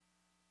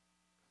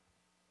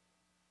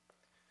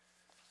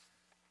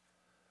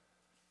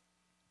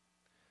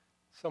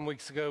Some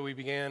weeks ago, we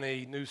began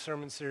a new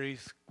sermon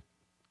series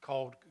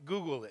called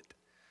Google It.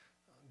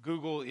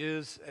 Google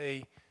is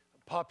a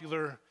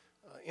popular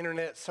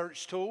internet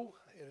search tool.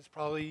 It is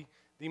probably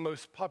the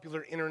most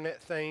popular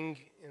internet thing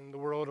in the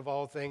world of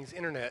all things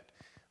internet.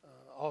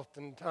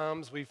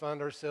 Oftentimes, we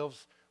find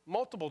ourselves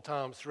multiple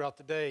times throughout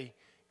the day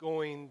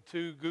going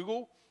to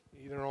Google,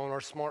 either on our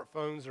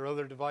smartphones or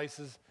other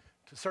devices,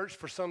 to search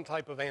for some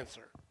type of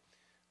answer,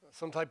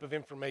 some type of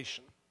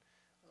information.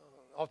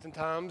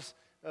 Oftentimes,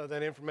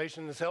 that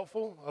information is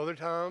helpful. Other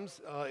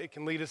times, it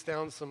can lead us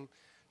down some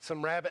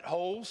rabbit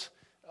holes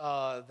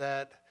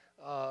that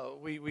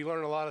we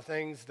learn a lot of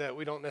things that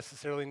we don't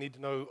necessarily need to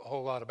know a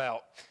whole lot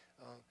about.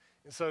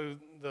 And so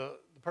the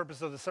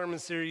purpose of the sermon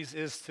series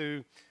is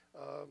to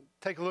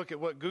take a look at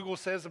what Google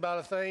says about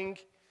a thing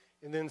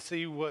and then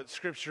see what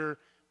Scripture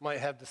might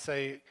have to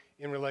say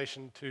in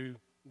relation to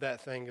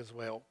that thing as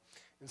well.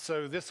 And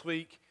so this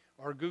week,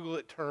 our Google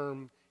It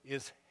term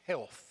is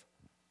health.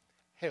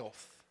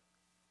 Health.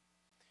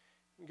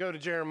 Go to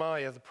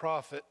Jeremiah the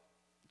prophet,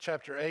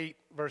 chapter 8,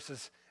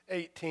 verses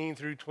 18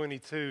 through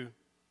 22.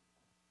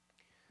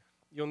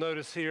 You'll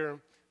notice here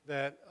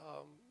that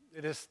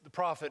it is the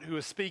prophet who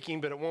is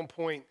speaking, but at one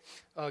point,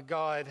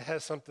 God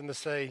has something to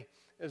say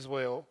as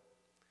well.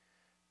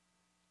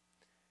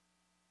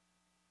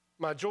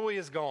 My joy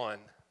is gone.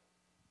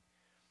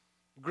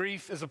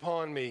 Grief is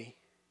upon me.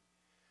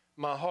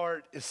 My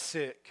heart is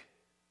sick.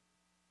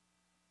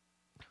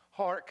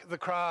 Hark the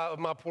cry of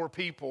my poor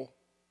people.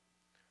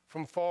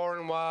 From far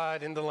and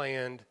wide in the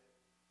land.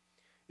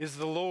 Is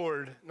the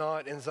Lord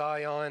not in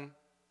Zion?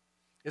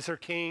 Is her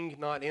king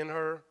not in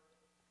her?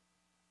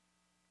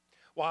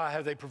 Why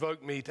have they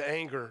provoked me to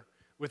anger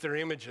with their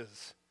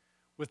images,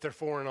 with their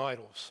foreign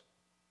idols?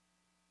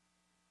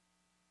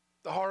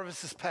 The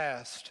harvest is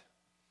past,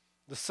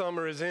 the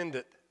summer is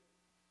ended,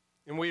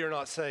 and we are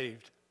not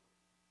saved.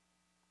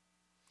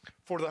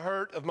 For the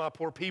hurt of my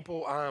poor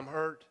people I am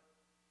hurt.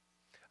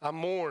 I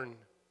mourn,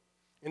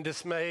 and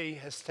dismay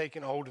has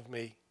taken hold of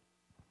me.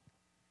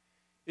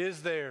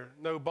 Is there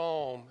no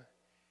balm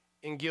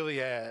in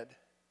Gilead?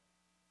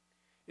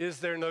 Is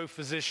there no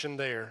physician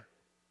there?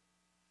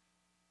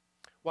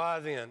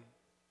 Why then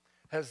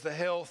has the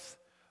health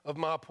of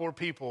my poor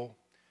people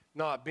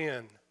not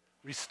been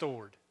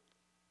restored?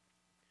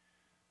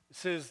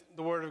 This is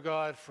the word of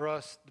God for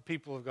us, the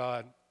people of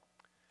God.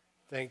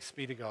 Thanks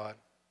be to God.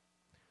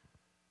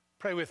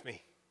 Pray with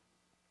me.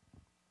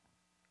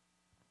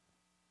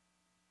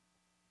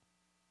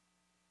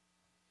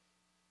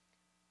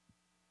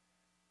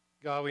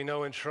 God, we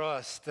know and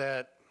trust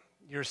that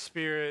your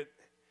Spirit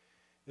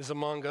is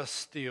among us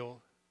still.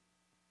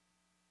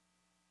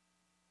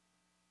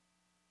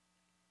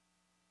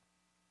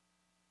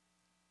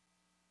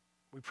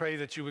 We pray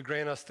that you would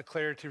grant us the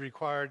clarity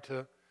required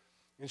to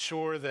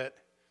ensure that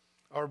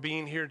our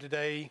being here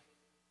today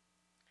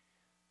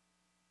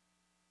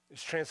is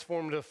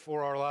transformative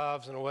for our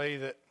lives in a way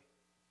that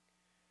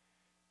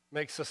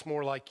makes us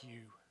more like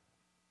you.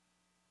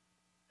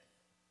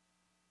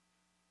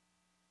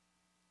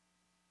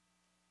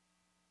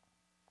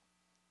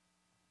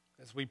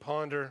 As we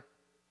ponder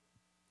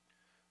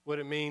what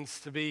it means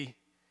to be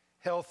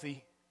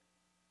healthy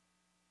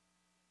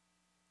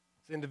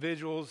as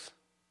individuals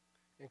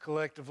and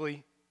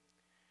collectively,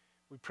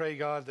 we pray,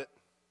 God, that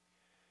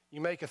you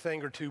make a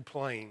thing or two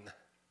plain.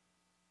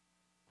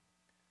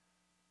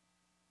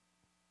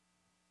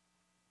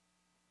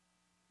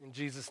 In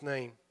Jesus'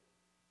 name,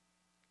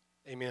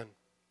 amen.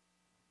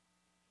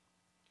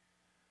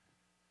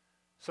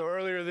 So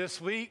earlier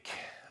this week,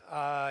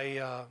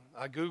 I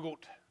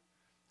Googled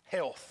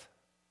health.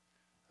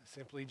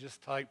 Simply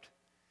just typed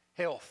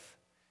health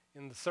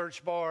in the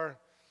search bar.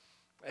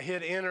 I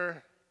hit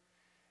enter,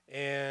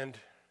 and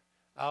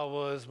I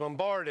was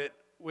bombarded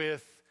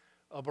with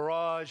a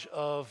barrage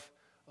of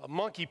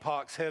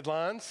monkeypox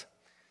headlines.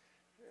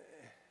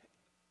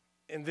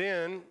 And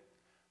then,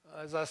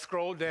 as I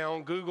scrolled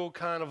down, Google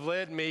kind of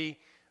led me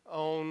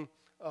on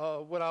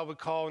what I would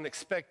call an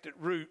expected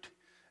route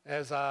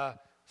as I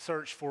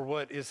searched for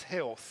what is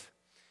health.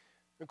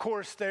 Of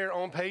course, there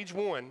on page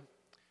 1,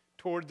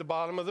 toward the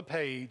bottom of the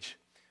page,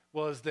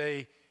 was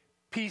the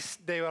piece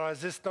de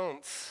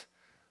resistance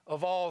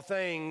of all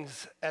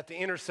things at the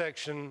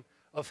intersection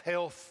of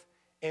health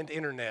and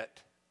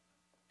internet.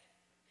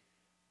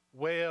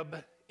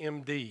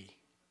 WebMD.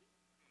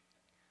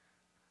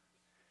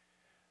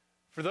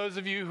 For those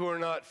of you who are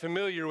not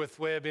familiar with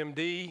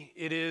WebMD,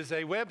 it is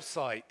a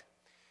website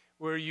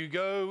where you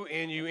go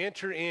and you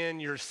enter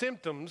in your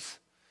symptoms,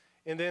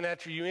 and then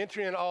after you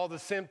enter in all the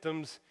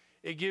symptoms,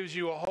 it gives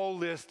you a whole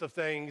list of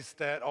things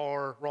that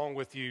are wrong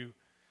with you,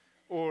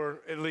 or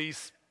at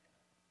least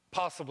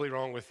possibly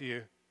wrong with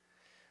you.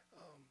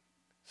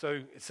 So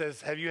it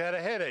says, have you had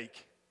a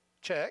headache?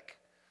 Check.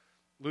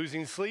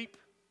 Losing sleep?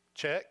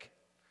 Check.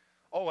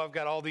 Oh, I've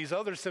got all these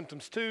other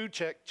symptoms too.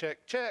 Check,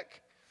 check,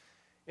 check.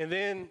 And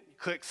then you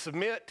click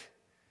submit.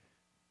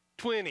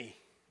 20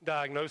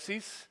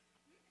 diagnoses.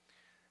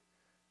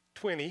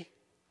 20.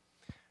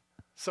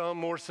 Some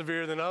more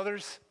severe than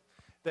others.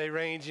 They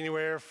range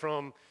anywhere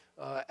from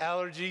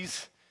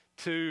allergies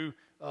to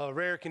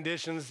rare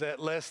conditions that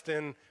less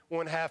than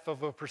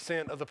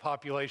 0.5% of the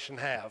population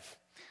have.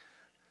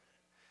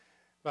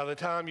 By the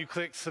time you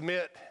click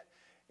submit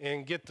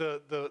and get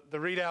the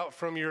readout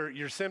from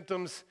your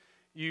symptoms,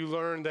 you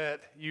learn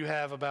that you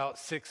have about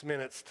 6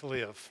 minutes to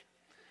live.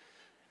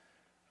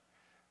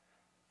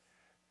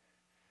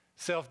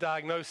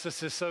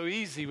 Self-diagnosis is so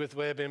easy with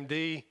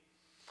WebMD.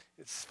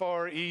 It's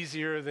far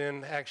easier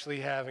than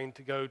actually having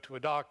to go to a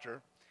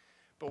doctor.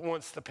 But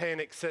once the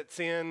panic sets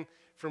in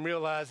from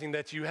realizing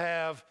that you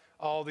have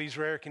all these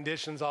rare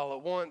conditions all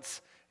at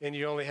once and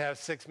you only have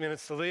 6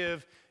 minutes to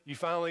live, you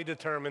finally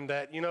determine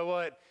that, you know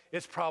what,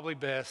 it's probably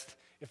best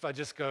if I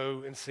just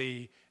go and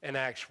see an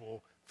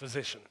actual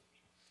physician.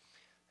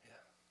 Yeah.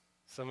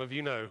 Some of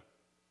you know.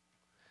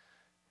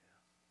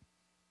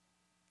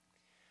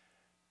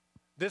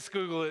 This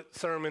Google It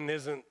sermon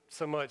isn't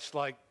so much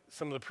like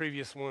some of the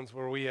previous ones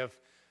where we have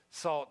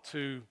sought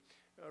to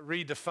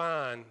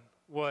redefine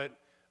what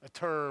a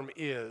term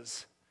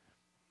is.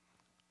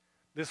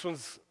 This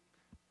one's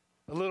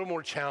a little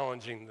more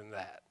challenging than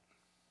that.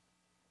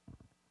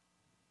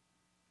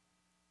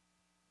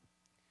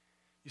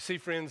 You see,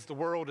 friends, the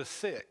world is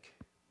sick.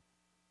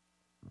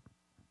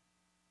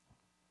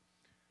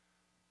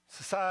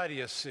 Society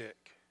is sick.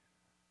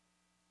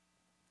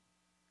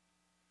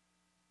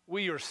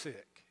 We are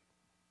sick.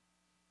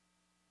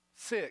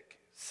 Sick,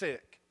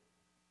 sick,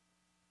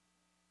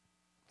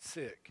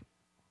 sick.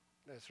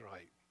 That's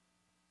right.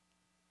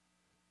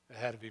 It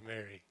had to be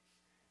Mary.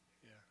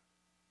 Yeah.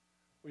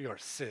 We are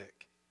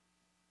sick.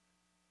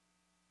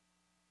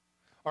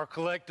 Our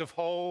collective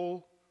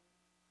whole,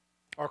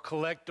 our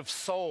collective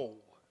soul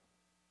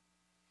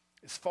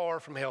is far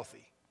from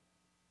healthy.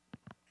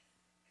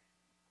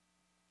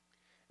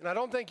 And I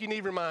don't think you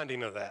need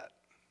reminding of that.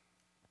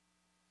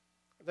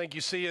 I think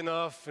you see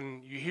enough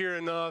and you hear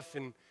enough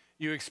and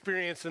you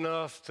experience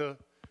enough to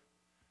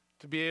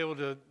be able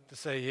to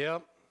say,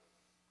 yep,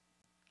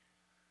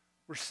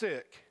 we're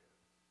sick.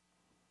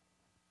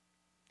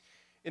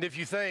 And if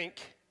you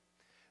think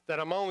that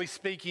I'm only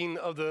speaking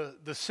of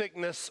the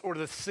sickness or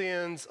the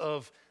sins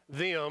of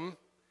them,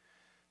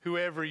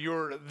 whoever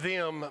your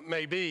them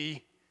may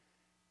be,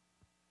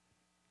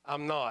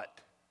 I'm not.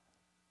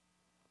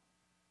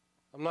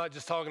 I'm not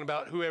just talking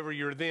about whoever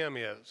your them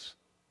is.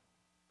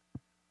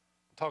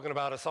 I'm talking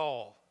about us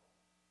all.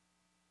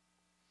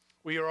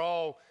 We are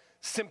all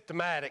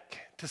symptomatic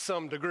to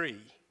some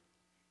degree.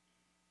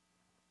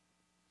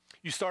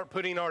 You start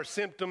putting our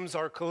symptoms,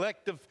 our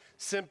collective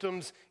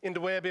symptoms into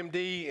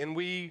WebMD, and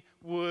we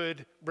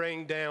would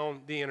bring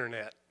down the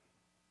internet.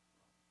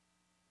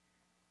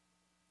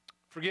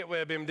 Forget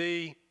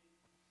WebMD.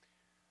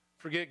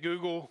 Forget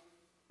Google.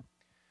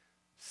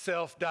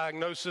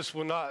 Self-diagnosis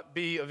will not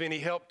be of any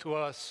help to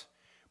us.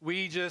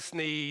 We just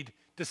need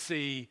to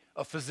see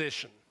a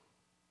physician.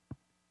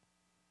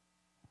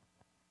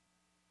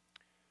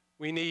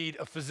 We need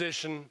a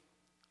physician.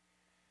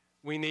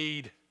 We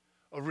need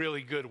a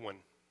really good one.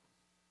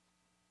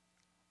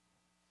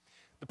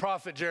 The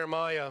prophet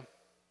Jeremiah,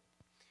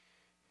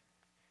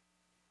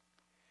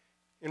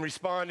 in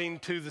responding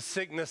to the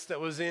sickness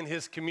that was in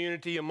his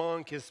community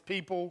among his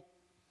people,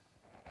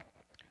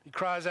 he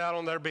cries out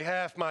on their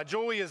behalf, "My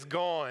joy is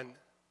gone.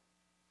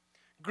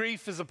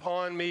 Grief is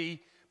upon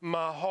me.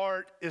 My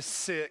heart is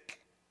sick."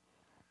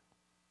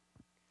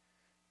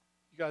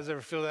 You guys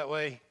ever feel that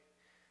way?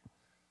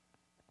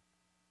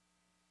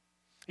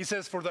 He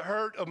says, "For the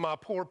hurt of my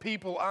poor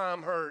people, I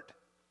am hurt.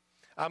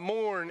 I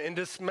mourn and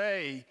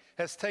dismay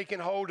has taken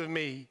hold of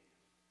me.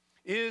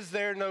 Is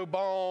there no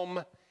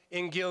balm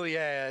in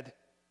Gilead?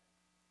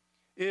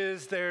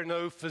 Is there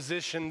no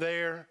physician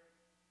there?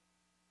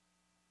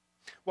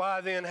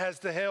 Why then has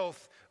the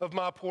health of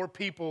my poor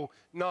people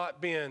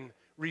not been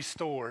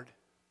restored?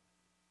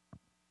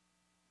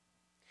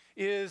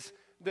 Is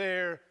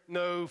there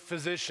no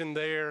physician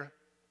there?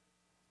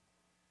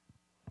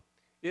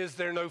 Is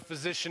there no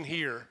physician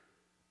here?"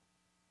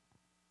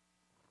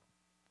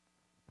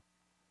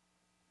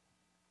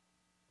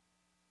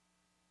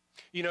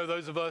 You know,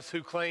 those of us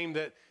who claim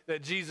that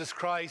Jesus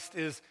Christ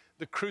is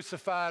the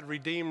crucified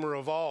Redeemer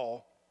of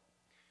all,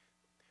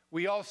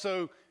 we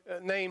also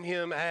name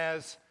him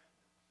as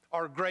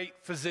our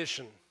great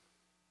physician,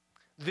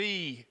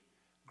 the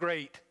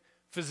great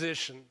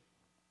physician.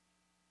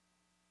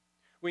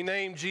 We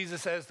name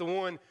Jesus as the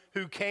one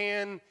who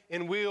can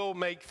and will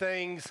make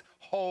things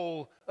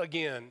whole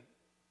again.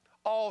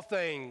 All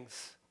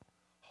things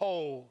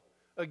whole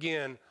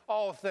again.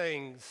 All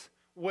things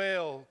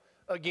well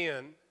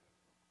again.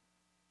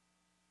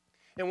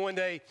 And one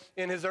day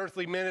in his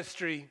earthly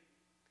ministry,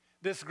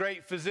 this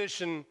great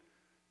physician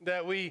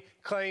that we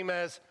claim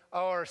as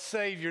our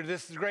Savior,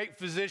 this great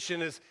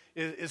physician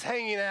is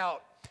hanging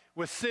out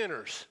with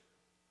sinners,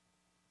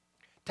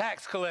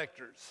 tax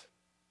collectors,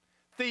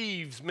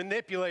 thieves,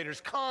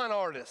 manipulators, con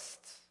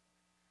artists.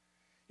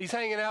 He's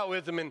hanging out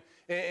with them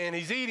and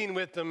he's eating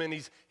with them and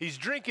he's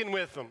drinking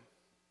with them.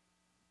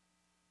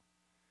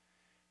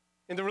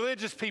 And the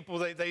religious people,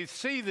 they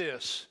see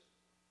this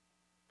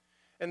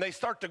and they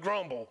start to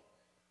grumble.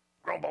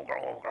 Grumble,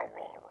 grumble, grumble,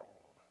 grumble.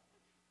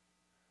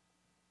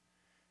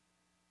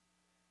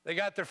 They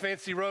got their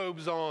fancy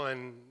robes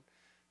on,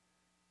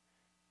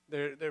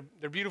 their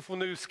beautiful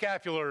new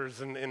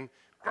scapulars, and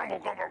grumble,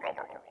 grumble, grumble,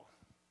 grumble.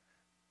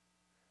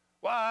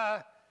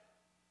 Why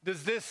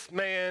does this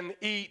man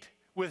eat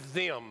with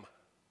them?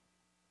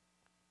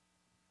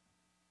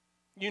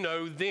 You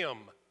know, them.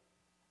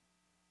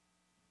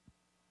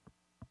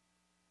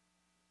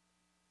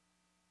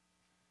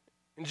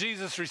 And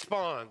Jesus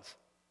responds,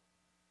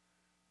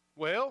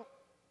 well,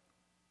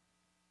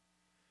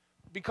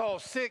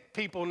 because sick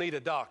people need a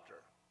doctor.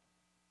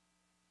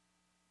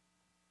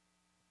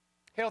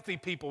 Healthy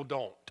people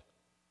don't.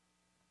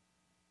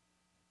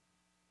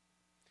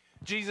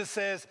 Jesus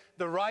says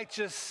the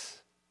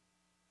righteous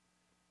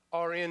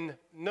are in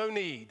no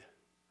need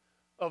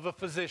of a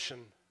physician,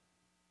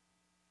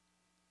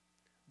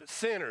 but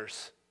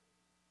sinners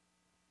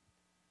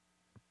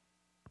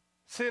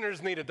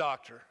need a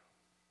doctor.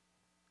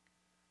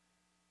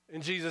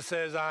 And Jesus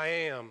says, I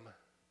am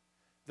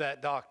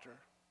that doctor.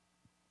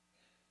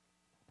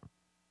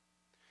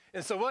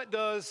 And so what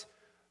does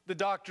the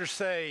doctor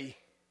say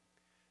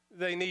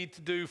they need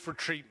to do for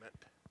treatment?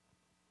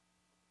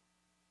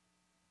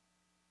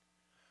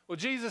 Well,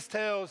 Jesus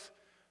tells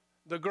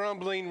the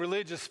grumbling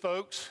religious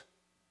folks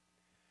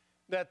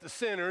that the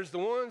sinners, the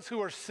ones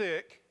who are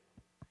sick,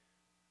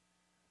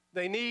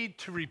 they need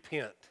to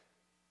repent.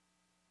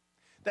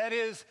 That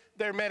is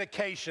their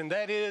medication.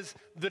 That is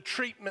the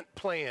treatment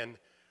plan.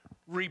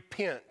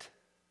 Repent.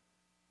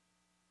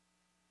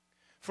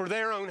 For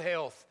their own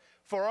health,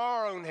 for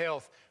our own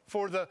health,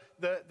 for the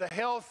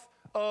health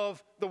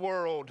of the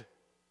world.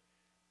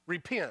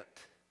 Repent.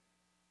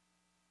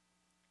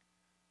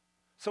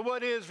 So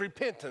what is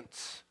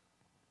repentance?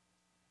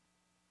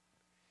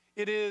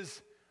 It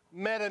is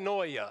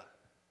metanoia.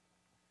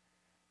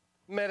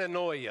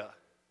 Metanoia.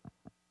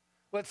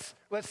 Let's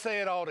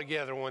say it all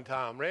together one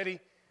time. Ready?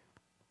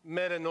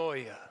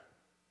 Metanoia.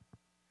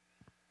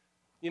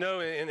 You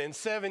know, in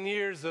 7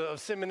 years of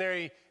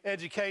seminary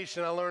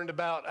education, I learned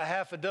about a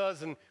half a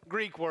dozen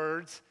Greek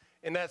words,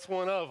 and that's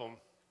one of them.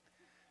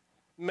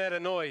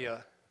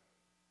 Metanoia.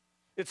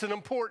 It's an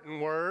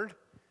important word,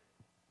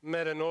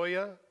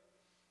 metanoia.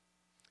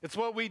 It's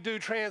what we do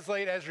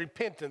translate as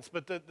repentance,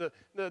 but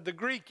the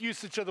Greek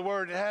usage of the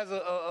word, it has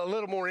a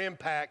little more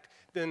impact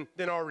than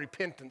our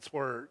repentance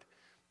word.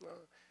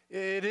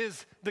 It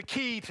is the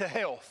key to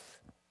health.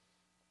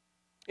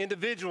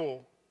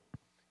 Individual,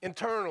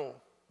 internal,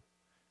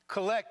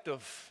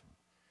 collective,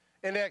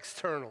 and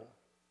external.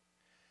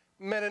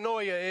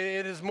 Metanoia,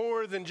 it is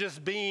more than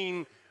just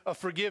being a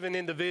forgiven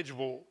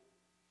individual.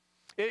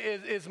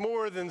 It's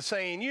more than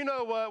saying, you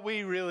know what,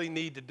 we really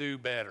need to do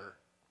better.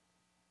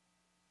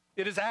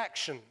 It is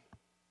action.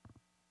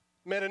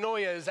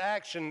 Metanoia is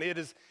action. It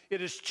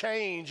is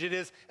change. It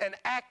is an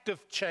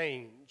active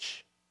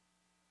change.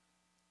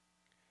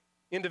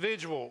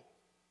 Individual,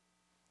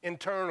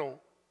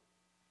 internal,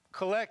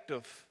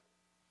 collective,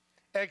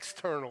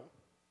 external.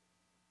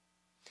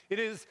 It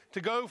is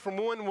to go from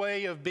one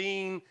way of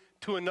being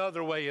to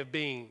another way of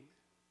being.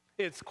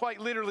 It's quite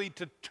literally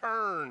to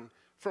turn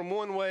from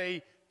one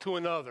way to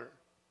another.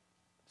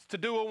 It's to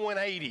do a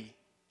 180.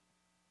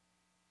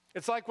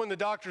 It's like when the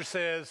doctor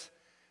says,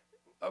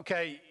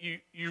 okay,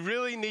 you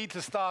really need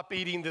to stop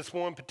eating this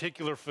one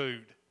particular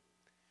food.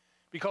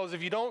 Because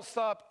if you don't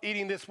stop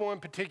eating this one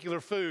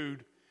particular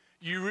food,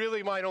 you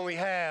really might only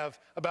have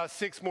about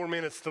 6 more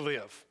minutes to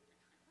live.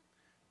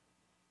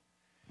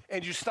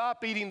 And you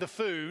stop eating the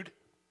food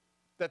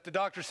that the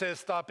doctor says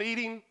stop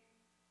eating,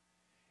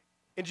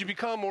 and you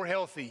become more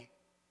healthy,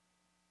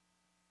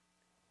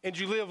 and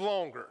you live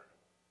longer.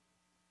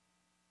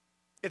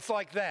 It's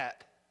like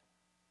that.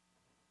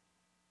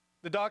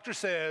 The doctor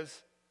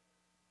says,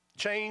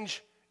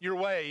 change your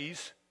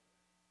ways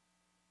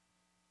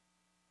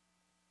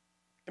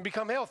and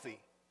become healthy.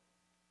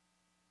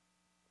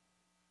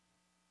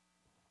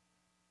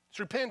 It's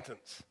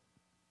repentance.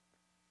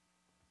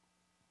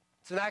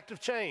 It's an act of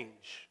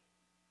change.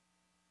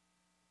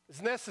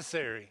 It's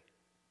necessary.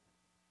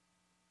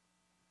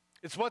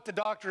 It's what the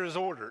doctor has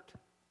ordered.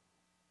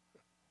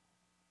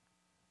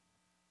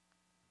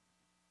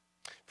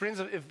 Friends,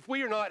 if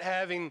we are not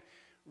having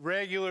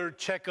regular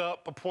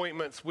checkup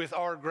appointments with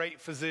our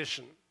great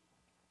physician,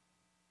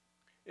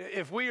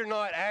 if we are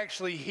not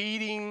actually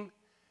heeding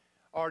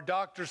our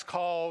doctor's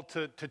call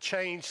to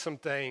change some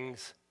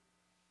things,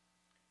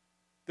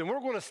 then we're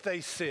going to stay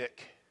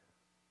sick.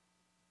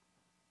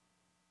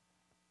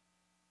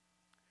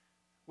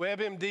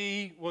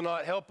 WebMD will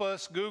not help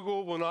us.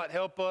 Google will not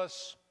help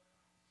us.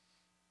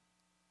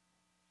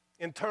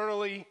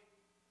 Internally,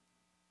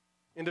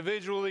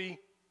 individually,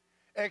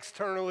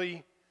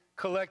 externally,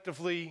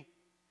 collectively,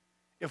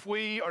 if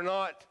we are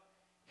not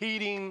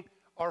heeding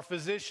our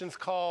physician's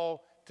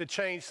call to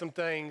change some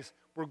things,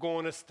 we're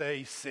going to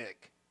stay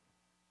sick.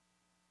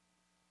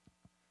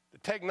 The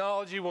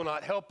technology will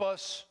not help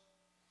us.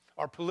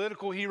 Our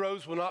political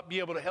heroes will not be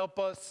able to help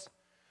us.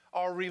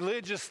 Our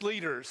religious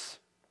leaders,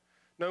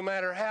 no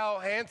matter how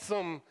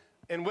handsome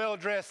and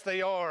well-dressed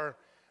they are,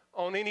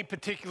 on any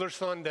particular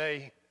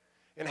Sunday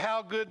and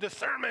how good the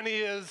sermon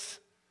is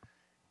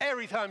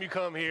every time you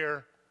come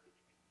here.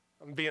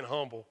 I'm being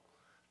humble.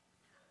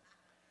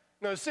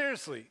 No,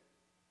 seriously,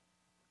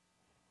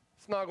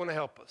 it's not going to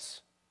help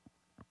us.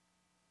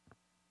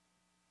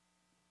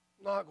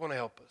 Not going to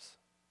help us.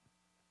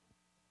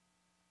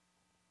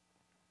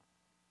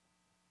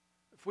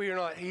 If we are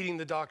not heeding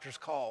the doctor's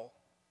call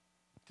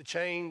to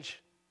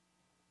change,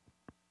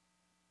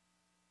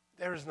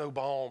 there is no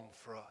balm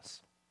for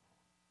us.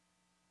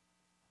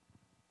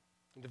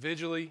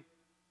 Individually,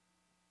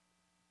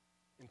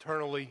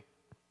 internally,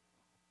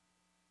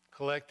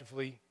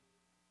 collectively,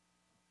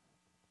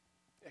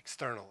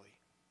 externally.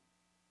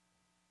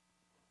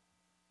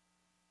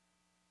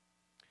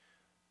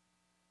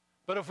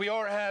 But if we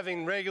are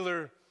having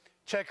regular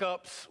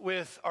checkups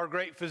with our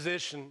great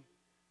physician,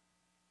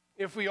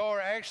 if we are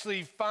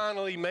actually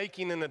finally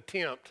making an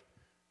attempt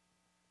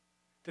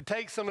to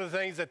take some of the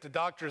things that the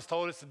doctor has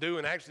told us to do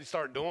and actually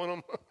start doing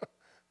them,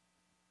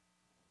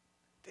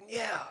 then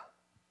yeah,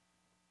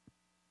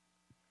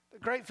 the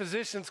great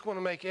physician's going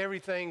to make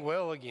everything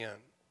well again.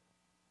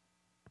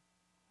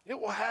 It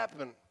will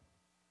happen.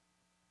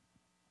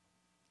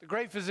 The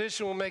great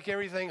physician will make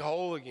everything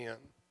whole again.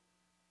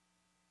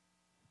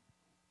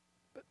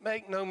 But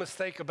make no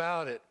mistake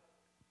about it,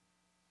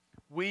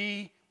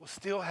 we will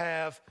still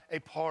have a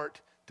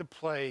part to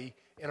play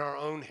in our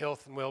own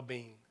health and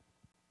well-being.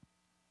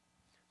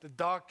 The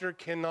doctor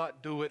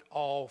cannot do it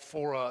all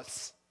for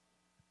us.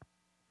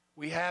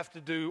 We have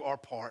to do our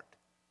part.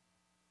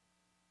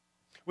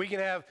 We can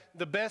have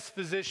the best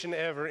physician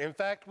ever. In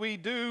fact, we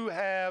do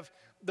have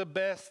the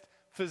best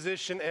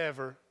physician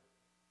ever.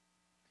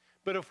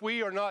 But if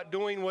we are not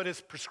doing what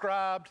is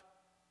prescribed,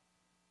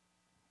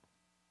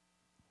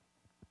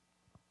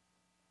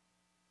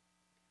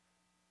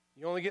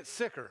 you only get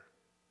sicker.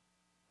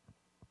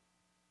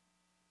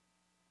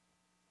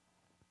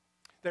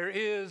 There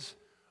is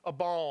a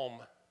balm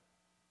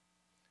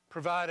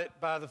provided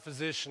by the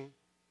physician,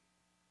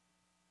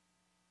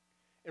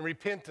 and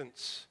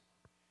repentance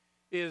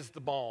is the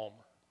balm.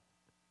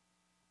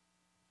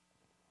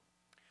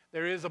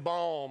 There is a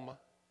balm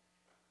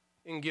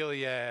in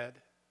Gilead.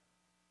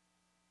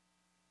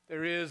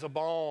 There is a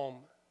balm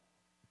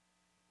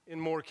in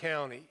Moore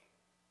County.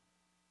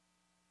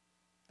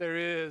 There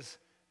is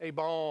a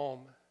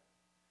balm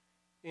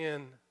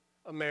in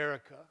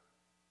America.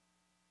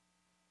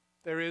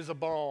 There is a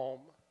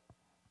balm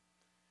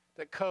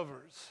that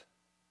covers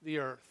the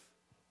earth.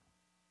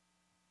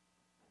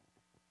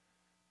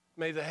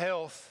 May the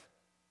health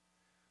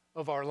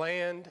of our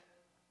land,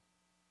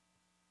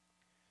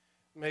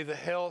 may the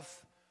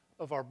health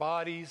of our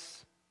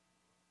bodies,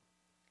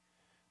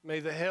 may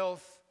the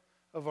health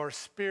of our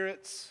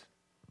spirits,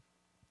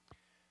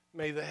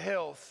 may the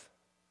health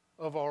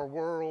of our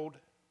world,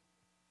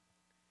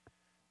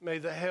 may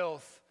the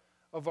health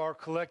of our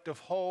collective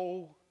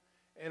whole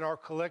and our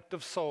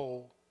collective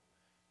soul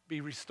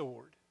be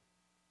restored.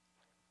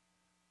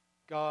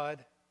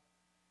 God,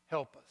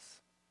 help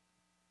us.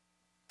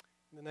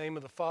 In the name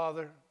of the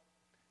Father,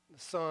 the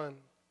Son,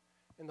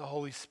 and the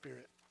Holy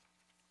Spirit.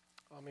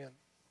 Amen.